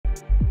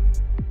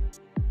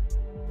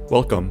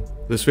Welcome.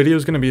 This video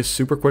is going to be a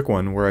super quick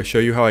one where I show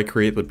you how I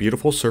create the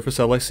beautiful Surface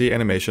LIC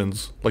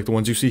animations like the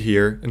ones you see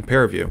here in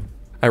ParaView.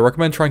 I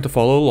recommend trying to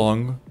follow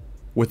along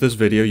with this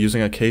video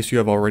using a case you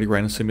have already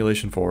ran a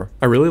simulation for.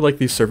 I really like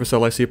these Surface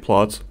LIC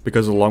plots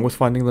because along with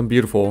finding them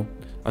beautiful,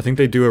 I think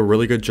they do a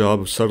really good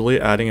job of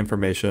subtly adding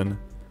information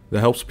that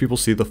helps people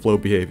see the flow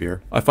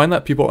behavior. I find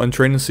that people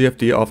untrained in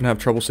CFD often have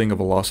trouble seeing a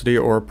velocity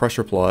or a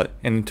pressure plot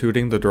and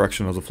intuiting the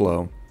direction of the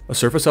flow. A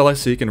Surface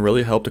LIC can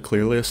really help to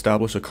clearly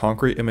establish a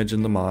concrete image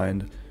in the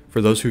mind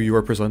for those who you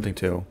are presenting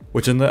to,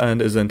 which in the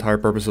end is the entire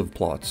purpose of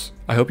plots.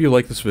 I hope you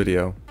like this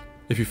video.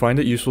 If you find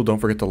it useful, don't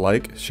forget to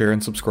like, share,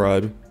 and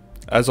subscribe.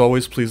 As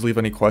always, please leave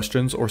any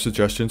questions or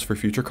suggestions for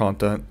future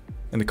content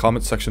in the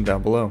comments section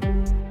down below.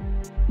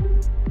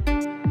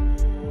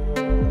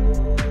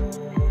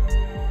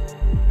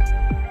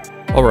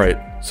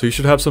 Alright, so you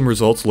should have some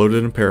results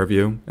loaded in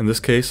ParaView. In this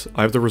case,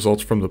 I have the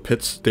results from the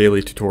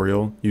pitzDaily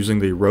tutorial using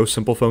the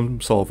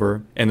rhoPimpleFoam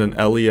solver and an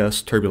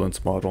LES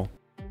turbulence model.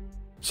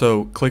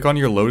 So click on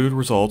your loaded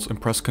results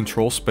and press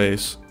Ctrl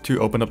space to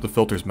open up the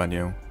filters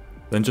menu.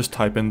 Then just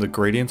type in the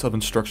gradients of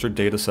unstructured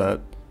dataset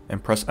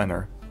and press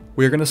enter.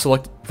 We are going to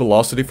select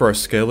velocity for our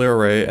scalar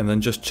array and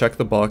then just check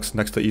the box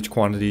next to each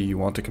quantity you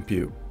want to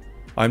compute.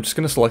 I'm just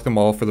going to select them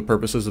all for the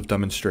purposes of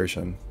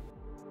demonstration.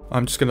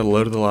 I'm just going to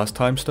load the last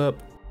time step.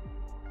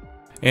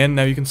 And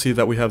now you can see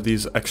that we have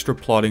these extra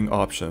plotting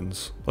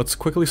options. Let's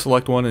quickly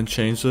select one and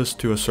change this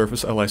to a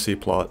Surface LIC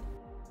plot.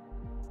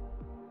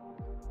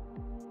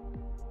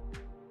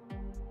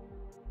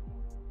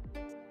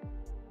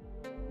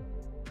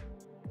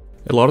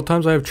 A lot of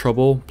times I have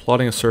trouble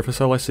plotting a Surface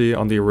LIC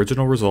on the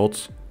original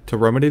results. To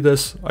remedy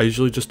this, I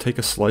usually just take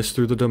a slice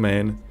through the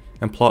domain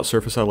and plot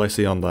Surface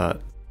LIC on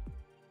that.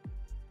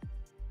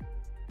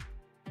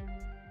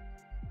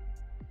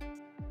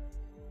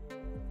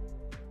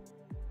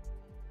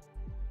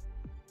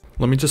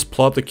 Let me just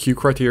plot the Q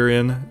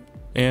criterion,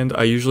 and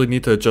I usually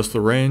need to adjust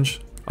the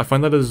range. I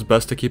find that it is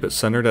best to keep it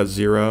centered at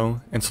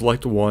 0 and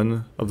select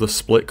one of the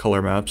split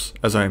color maps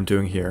as I am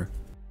doing here.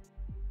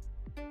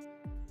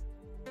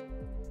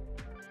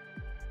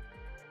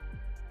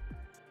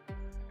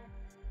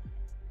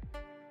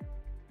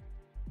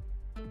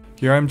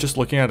 Here I'm just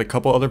looking at a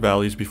couple other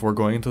values before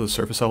going into the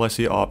Surface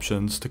LIC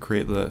options to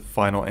create the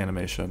final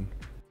animation.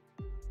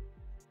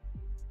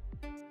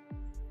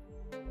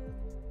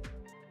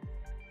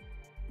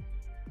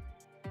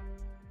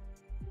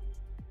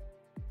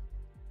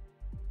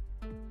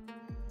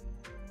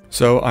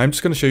 So I'm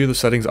just going to show you the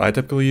settings I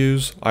typically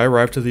use. I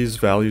arrive to these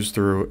values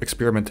through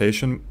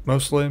experimentation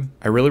mostly.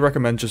 I really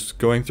recommend just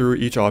going through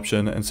each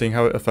option and seeing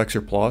how it affects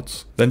your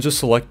plots. Then just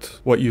select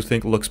what you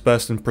think looks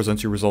best and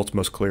presents your results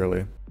most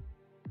clearly.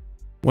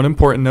 One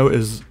important note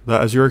is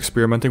that as you're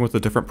experimenting with the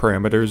different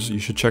parameters, you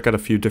should check out a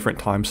few different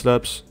time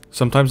steps.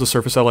 Sometimes the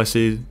Surface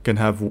LIC can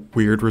have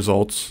weird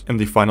results in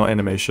the final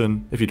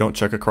animation if you don't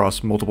check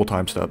across multiple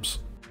time steps.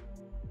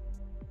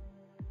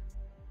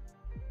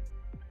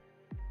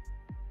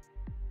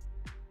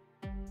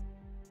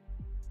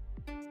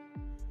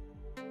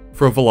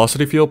 For a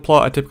velocity field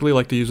plot, I typically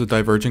like to use a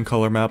divergent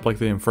color map like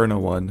the Inferno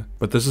one,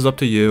 but this is up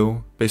to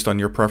you based on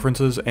your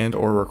preferences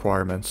and/or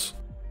requirements.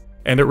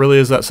 And it really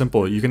is that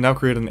simple. You can now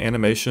create an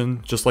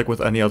animation just like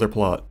with any other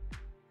plot.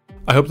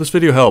 I hope this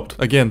video helped.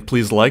 Again,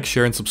 please like,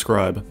 share, and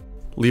subscribe.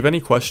 Leave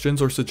any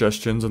questions or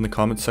suggestions in the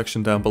comments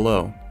section down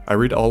below. I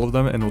read all of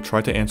them and will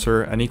try to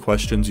answer any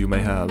questions you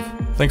may have.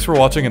 Thanks for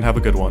watching and have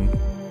a good one.